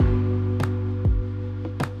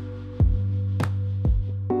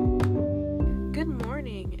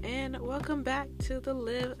welcome back to the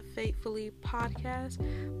Live Faithfully podcast.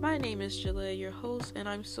 My name is Jalea, your host, and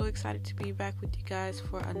I'm so excited to be back with you guys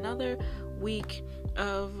for another week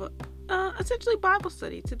of essentially Bible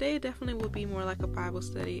study. Today definitely will be more like a Bible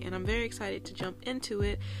study, and I'm very excited to jump into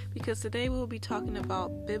it because today we'll be talking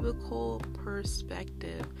about biblical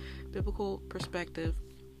perspective.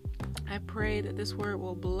 I pray that this word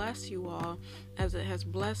will bless you all as it has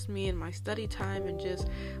blessed me in my study time and just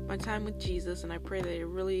my time with Jesus, and I pray that it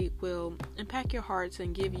really will impact your hearts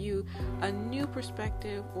and give you a new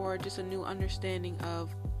perspective or just a new understanding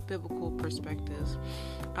of biblical perspectives.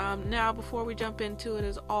 Now, before we jump into it,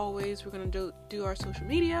 as always, we're going to do our social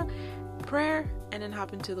media, prayer, and then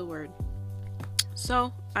hop into the word.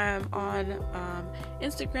 So I am on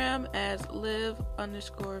Instagram as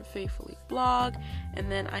live_faithfully_blog,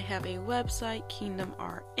 and then I have a website,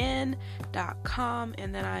 kingdomrn.com,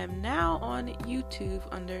 and then I am now on YouTube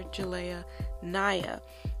under Jalea Naya.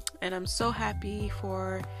 And I'm so happy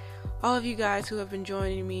for all of you guys who have been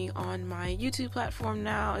joining me on my YouTube platform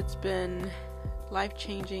now. It's been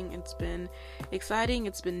life-changing, it's been exciting,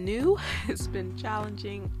 it's been new, it's been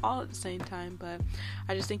challenging all at the same time, but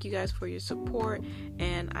I just thank you guys for your support,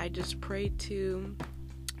 and I just pray to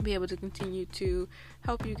be able to continue to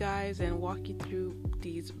help you guys and walk you through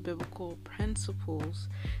these biblical principles.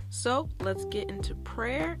 So let's get into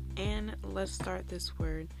prayer and let's start this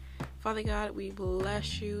word. Father God, we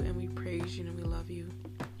bless you and we praise you and we love you.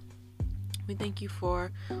 We thank you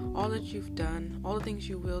for all that you've done, all the things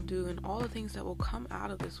you will do, and all the things that will come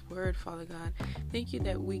out of this word, Father God. Thank you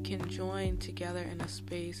that we can join together in a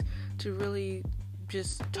space to really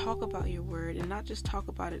just talk about your word, and not just talk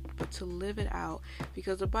about it, but to live it out,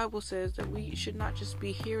 because the Bible says that we should not just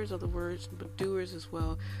be hearers of the words, but doers as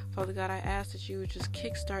well. Father God, I ask that you would just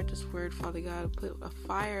kickstart this word, Father God, put a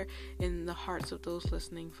fire in the hearts of those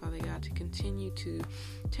listening, Father God, to continue to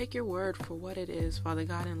take your word for what it is, Father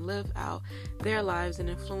God, and live out their lives and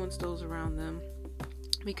influence those around them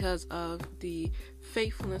because of the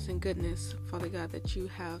faithfulness and goodness, Father God, that you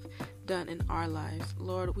have done in our lives.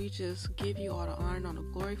 Lord, we just give you all the honor and all the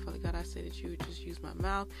glory. Father God, I say that you would just use my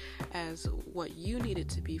mouth as what you need it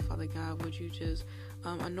to be, Father God. Would you just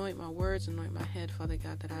anoint my words, anoint my head, Father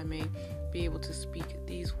God, that I may be able to speak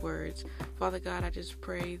these words. Father God, I just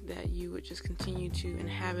pray that you would just continue to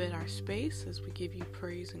inhabit our space as we give you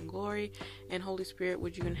praise and glory. And Holy Spirit,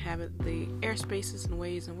 would you inhabit the air spaces and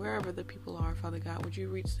ways and wherever the people are, Father God, would you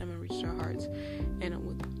reach them and reach their hearts. And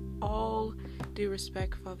with all due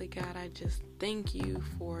respect, Father God, I just thank you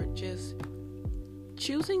for just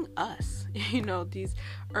choosing us, these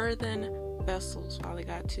earthen vessels, Father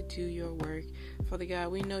God, to do your work. Father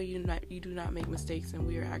God, we know you do not make mistakes, and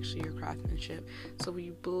we are actually your craftsmanship. So we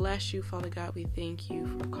bless you, Father God. We thank you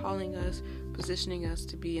for calling us, positioning us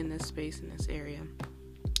to be in this space, in this area.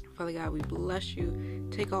 Father God, we bless you.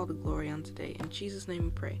 Take all the glory on today. In Jesus' name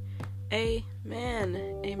we pray. Amen.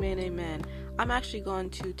 Amen. Amen. I'm actually going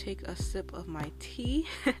to take a sip of my tea.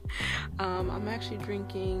 I'm actually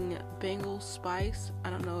drinking Bengal Spice. I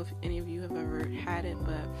don't know if any of you have ever had it,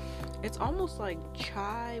 but it's almost like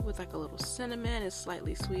chai with like a little cinnamon. It's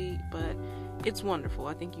slightly sweet, but it's wonderful.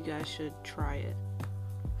 I think you guys should try it.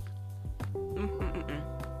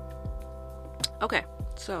 Okay,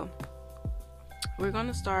 so we're going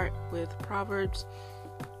to start with Proverbs.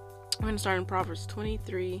 We're going to start in Proverbs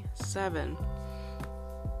 23:7.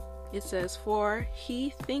 It says, "For he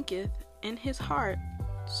thinketh in his heart,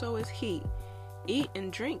 so is he. Eat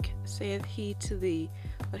and drink, saith he to thee,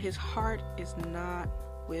 but his heart is not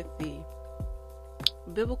with thee."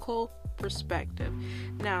 Biblical perspective.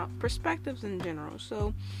 Now, perspectives in general.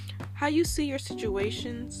 So, how you see your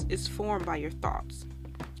situations is formed by your thoughts.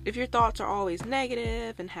 If your thoughts are always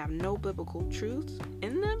negative and have no biblical truth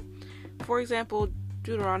in them, for example,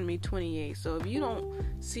 Deuteronomy 28. So if you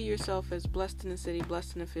don't see yourself as blessed in the city,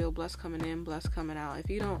 blessed in the field, blessed coming in, blessed coming out, if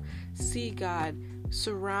you don't see God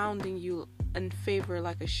surrounding you in favor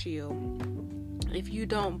like a shield, if you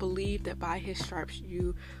don't believe that by his stripes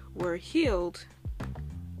you were healed,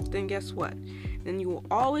 then guess what? Then you will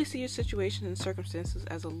always see your situations and circumstances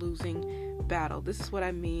as a losing battle. This is what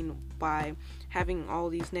I mean by having all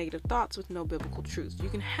these negative thoughts with no biblical truth. You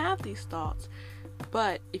can have these thoughts,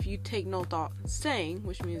 but if you take no thought in saying,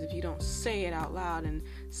 which means if you don't say it out loud and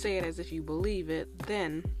say it as if you believe it,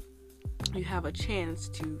 then you have a chance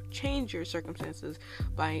to change your circumstances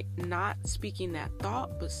by not speaking that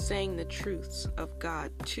thought, but saying the truths of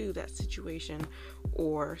God to that situation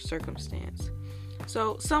or circumstance.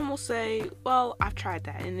 So some will say, well, I've tried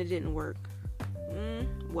that and it didn't work.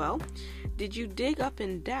 Well, did you dig up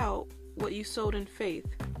in doubt what you sowed in faith?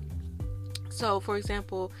 So, for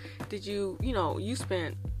example, did you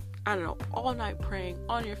spent I don't know, all night praying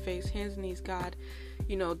on your face, hands and knees. God,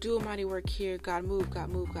 do a mighty work here. God, move. God,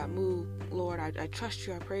 move. God, move. Lord, I trust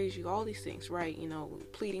you. I praise you. All these things, right?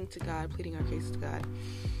 Pleading to God, pleading our case to God.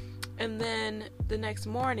 And then the next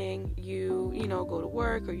morning, you go to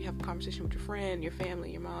work, or you have a conversation with your friend, your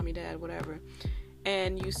family, your mom, your dad, whatever.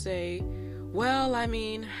 And you say, well,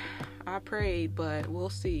 I prayed, but we'll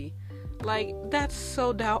see. Like, that's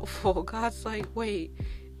so doubtful. God's like, wait,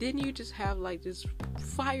 didn't you just have like this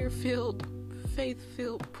fire-filled,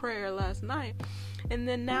 faith-filled prayer last night? And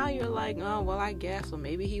then now you're like, oh, well, I guess. Well,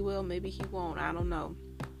 maybe he will, maybe he won't. I don't know.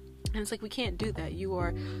 And it's like, we can't do that. You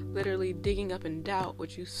are literally digging up in doubt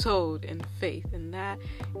what you sowed in faith. And that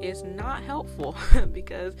is not helpful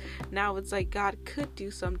because now it's like God could do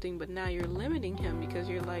something, but now you're limiting him because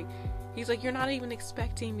he's like, you're not even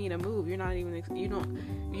expecting me to move. You're not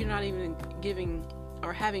even giving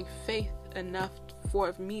or having faith enough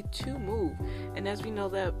for me to move. And as we know,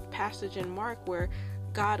 that passage in Mark where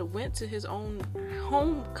God went to his own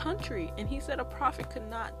home country and he said a prophet could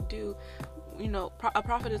not do, a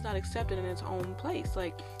prophet is not accepted in its own place.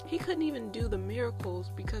 Like, he couldn't even do the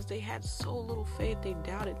miracles because they had so little faith. They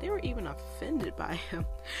doubted. They were even offended by him.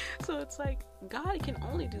 So it's like, God can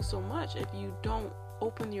only do so much if you don't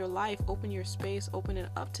open your life, open your space, open it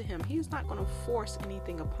up to him. He's not going to force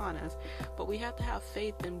anything upon us, but we have to have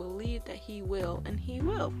faith and believe that he will, and he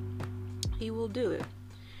will do it.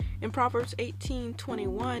 In Proverbs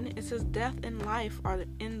 18:21, it says, death and life are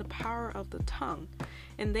in the power of the tongue,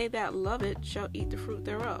 and they that love it shall eat the fruit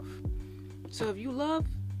thereof. So if you love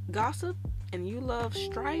gossip, and you love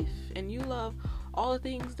strife, and you love all the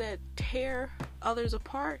things that tear others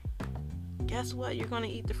apart, guess what? You're going to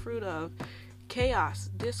eat the fruit of chaos,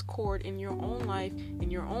 discord in your own life,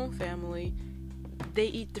 in your own family. They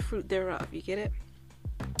eat the fruit thereof. You get it?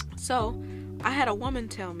 So I had a woman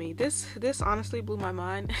tell me, this honestly blew my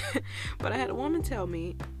mind, but I had a woman tell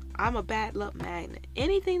me, I'm a bad luck magnet.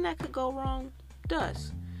 Anything that could go wrong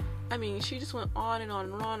does. She just went on and on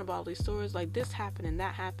and on about all these stories, like this happened and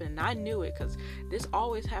that happened, and I knew it because this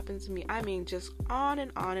always happens to me. Just on and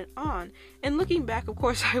on and on. And looking back, of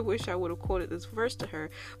course, I wish I would have quoted this verse to her,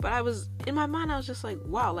 but in my mind, I was just like,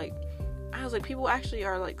 wow, people actually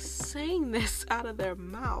are like saying this out of their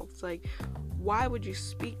mouths. Like, why would you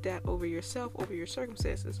speak that over yourself, over your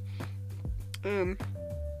circumstances?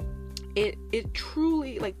 It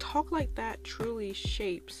truly, like, talk like that truly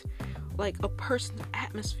shapes like a person's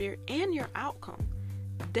atmosphere and your outcome.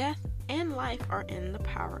 Death and life are in the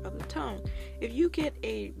power of the tongue. If you get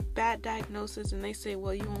a bad diagnosis and they say,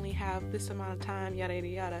 well, you only have this amount of time, yada yada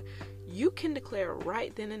yada, you can declare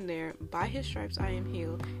right then and there, by his stripes I am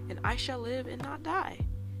healed, and I shall live and not die.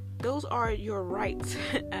 Those are your rights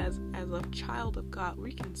as a child of God.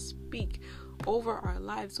 We can speak over our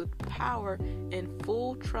lives with power and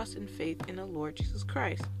full trust and faith in the Lord Jesus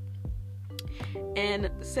Christ.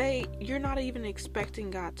 And say you're not even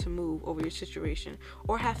expecting God to move over your situation,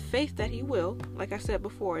 or have faith that he will. Like I said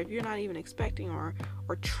before, if you're not even expecting or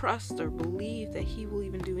trust or believe that he will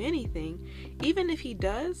even do anything, even if he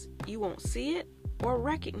does, you won't see it or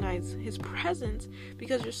recognize his presence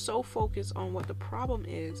because you're so focused on what the problem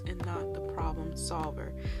is and not the problem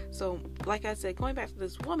solver. So like I said, going back to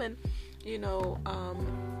this woman,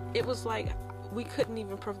 it was like we couldn't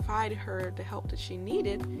even provide her the help that she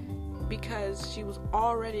needed because she was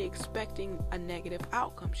already expecting a negative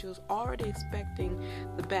outcome. She was already expecting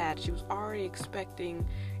the bad. She was already expecting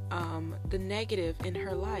the negative in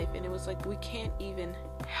her life. And it was like, we can't even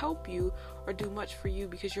help you or do much for you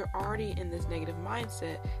because you're already in this negative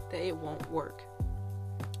mindset that it won't work.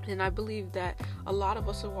 And I believe that a lot of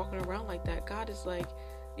us are walking around like that. God is like,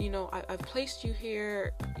 I've placed you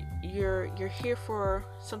here. You're here for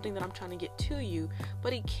something that I'm trying to get to you,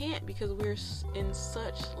 but he can't because we're in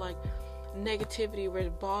such like negativity. We're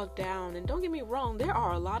bogged down. And don't get me wrong, there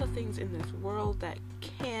are a lot of things in this world that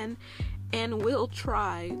can and will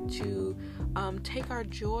try to take our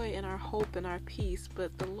joy and our hope and our peace,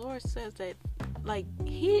 but the Lord says that like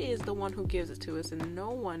he is the one who gives it to us and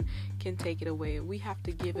no one can take it away. We have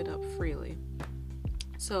to give it up freely.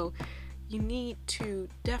 So you need to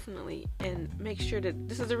definitely and make sure that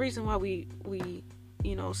this is the reason why we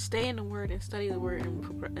stay in the word and study the word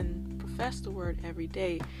and profess the word every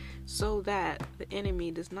day, so that the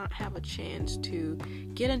enemy does not have a chance to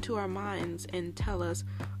get into our minds and tell us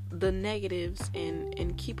the negatives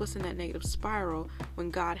and keep us in that negative spiral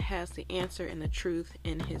when God has the answer and the truth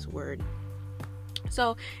in his word.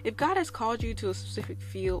 So if God has called you to a specific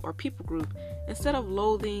field or people group, instead of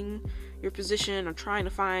loathing your position or trying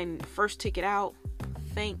to find first ticket out,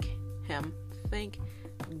 thank him. Thank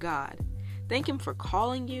God. Thank him for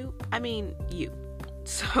calling you. You.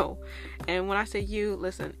 So, and when I say you,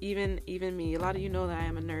 listen, even me, a lot of you know that I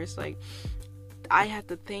am a nurse. Like, I have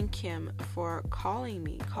to thank him for calling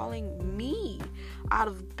me out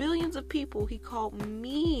of billions of people. He called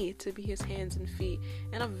me to be his hands and feet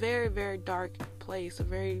in a very, very dark place, a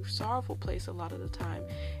very sorrowful place a lot of the time.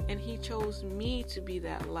 And he chose me to be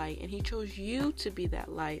that light, and he chose you to be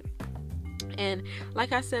that light. And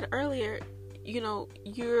like I said earlier, you know,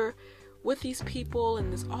 you're with these people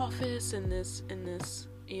in this office, in this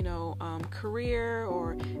career,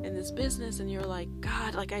 or in this business, and you're like,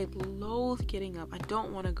 God, like, I loathe getting up. I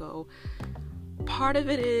don't want to go. Part of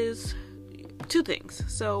it is two things.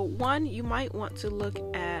 So one, you might want to look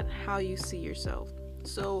at how you see yourself.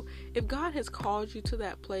 So if God has called you to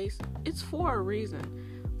that place, it's for a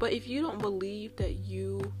reason. But if you don't believe that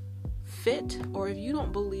you fit, or if you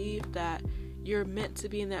don't believe that you're meant to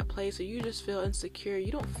be in that place, or you just feel insecure,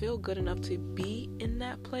 you don't feel good enough to be in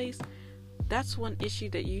that place, that's one issue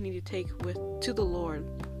that you need to take to the Lord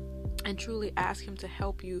and truly ask him to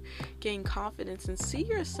help you gain confidence and see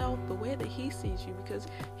yourself the way that he sees you, because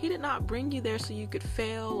he did not bring you there so you could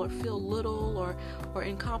fail or feel little or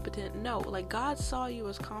incompetent. No, like, God saw you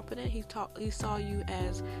as competent. He saw you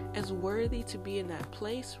as worthy to be in that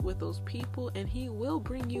place with those people, and he will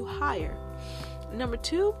bring you higher. Number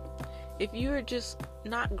two, if you're just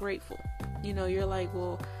not grateful, you know, you're like,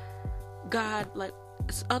 well, God, like,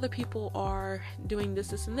 other people are doing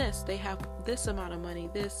this and this. They have this amount of money.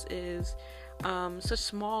 This is such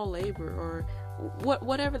small labor, or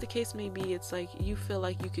whatever the case may be. It's like you feel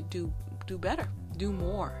like you could do better, do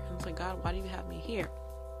more. And it's like, God, why do you have me here?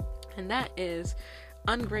 And that is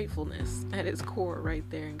ungratefulness at its core right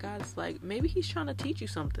there. And God's like, maybe he's trying to teach you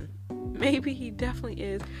something. Maybe he definitely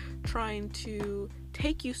is trying to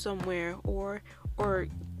take you somewhere, or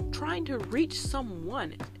trying to reach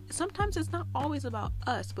someone. Sometimes it's not always about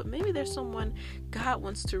us, but maybe there's someone God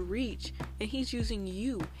wants to reach, and he's using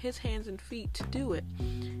you, his hands and feet, to do it.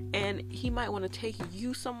 And he might want to take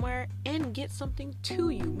you somewhere and get something to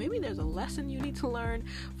you. Maybe there's a lesson you need to learn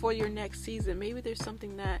for your next season. Maybe there's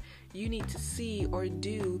something that you need to see or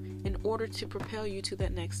do in order to propel you to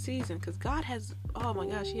that next season. Because God has, oh my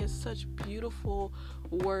gosh, he has such beautiful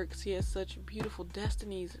works. He has such beautiful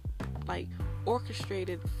destinies, like,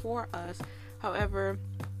 orchestrated for us. However,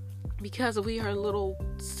 because we are a little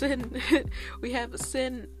we have a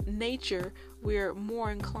sin nature, we're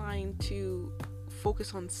more inclined to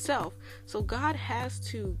focus on self. So God has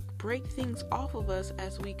to break things off of us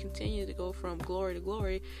as we continue to go from glory to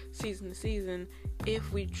glory, season to season,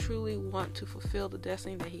 if we truly want to fulfill the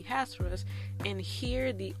destiny that he has for us and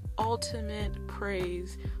hear the ultimate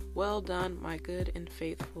praise, well done, my good and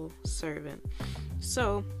faithful servant.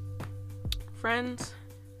 So, friends,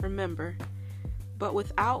 remember, but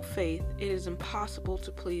without faith it is impossible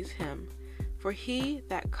to please him. For he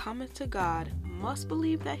that cometh to God must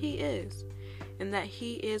believe that he is, and that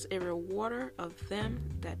he is a rewarder of them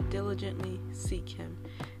that diligently seek him.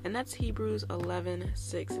 And that's Hebrews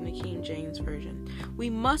 11:6 in the King James Version.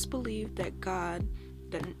 We must believe God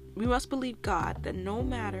that no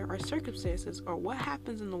matter our circumstances or what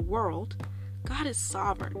happens in the world, God is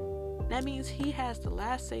sovereign. That means he has the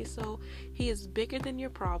last say so. He is bigger than your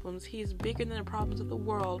problems. He is bigger than the problems of the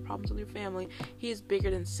world, problems of your family. He is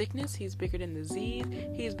bigger than sickness. He is bigger than disease.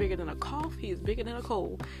 He is bigger than a cough. He is bigger than a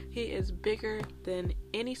cold. He is bigger than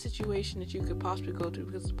any situation that you could possibly go through,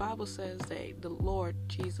 because the Bible says that the Lord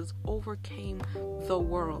Jesus overcame the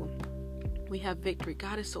world. We have victory.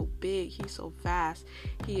 God is so big. He's so vast.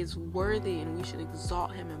 He is worthy, and we should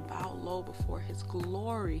exalt him and bow low before his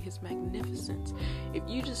glory, his magnificence. If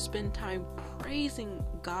you just spend time praising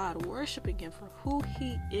God, worshiping him for who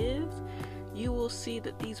he is, you will see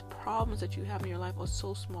that these problems that you have in your life are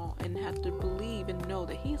so small, and have to believe and know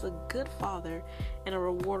that he's a good father and a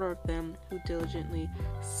rewarder of them who diligently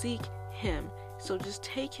seek him. So just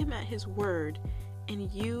take him at his word,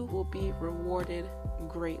 and you will be rewarded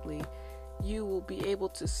greatly. You will be able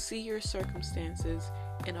to see your circumstances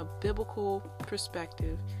in a biblical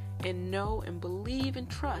perspective and know and believe and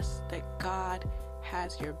trust that God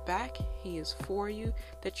has your back. He is for you,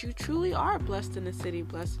 that you truly are blessed in the city,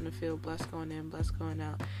 blessed in the field, blessed going in, blessed going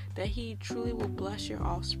out, that he truly will bless your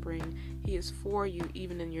offspring. He is for you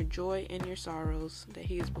even in your joy and your sorrows, that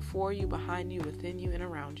he is before you, behind you, within you, and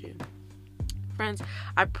around you. Friends,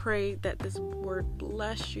 I pray that this word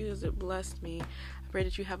bless you as it blessed me. I pray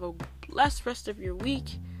that you have a blessed rest of your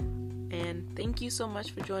week. And thank you so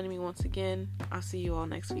much for joining me once again. I'll see you all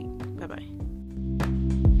next week. Bye-bye.